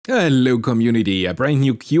Hello community, a brand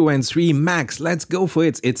new Qwen3 Max, let's go for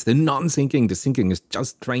it. It's the non-syncing, the syncing is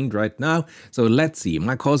just trained right now. So let's see,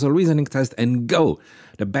 my causal reasoning test and go.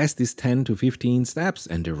 The best is 10 to 15 steps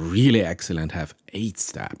and the really excellent have 8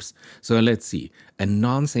 steps. So let's see, a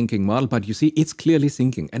non-syncing model, but you see it's clearly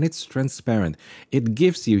syncing and it's transparent. It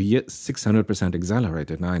gives you here 600%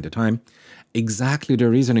 accelerated now in the time. Exactly the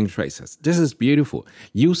reasoning traces. This is beautiful.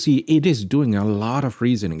 You see it is doing a lot of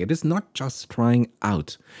reasoning. It is not just trying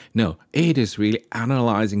out. No, it is really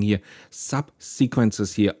analyzing here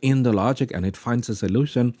sub-sequences here in the logic and it finds a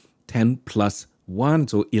solution 10 plus 1,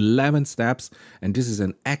 so 11 steps, and this is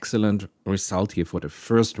an excellent result here for the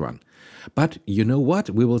first run. But you know what?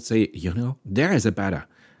 We will say, there is a better.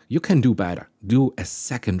 You can do better. Do a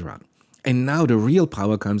second run. And now the real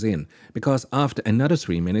power comes in, because after another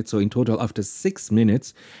 3 minutes, so in total after 6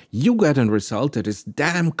 minutes, you get a result that is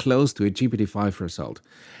damn close to a GPT-5 result.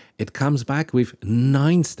 It comes back with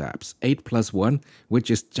 9 steps, 8 plus 1,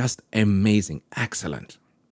 which is just amazing, excellent.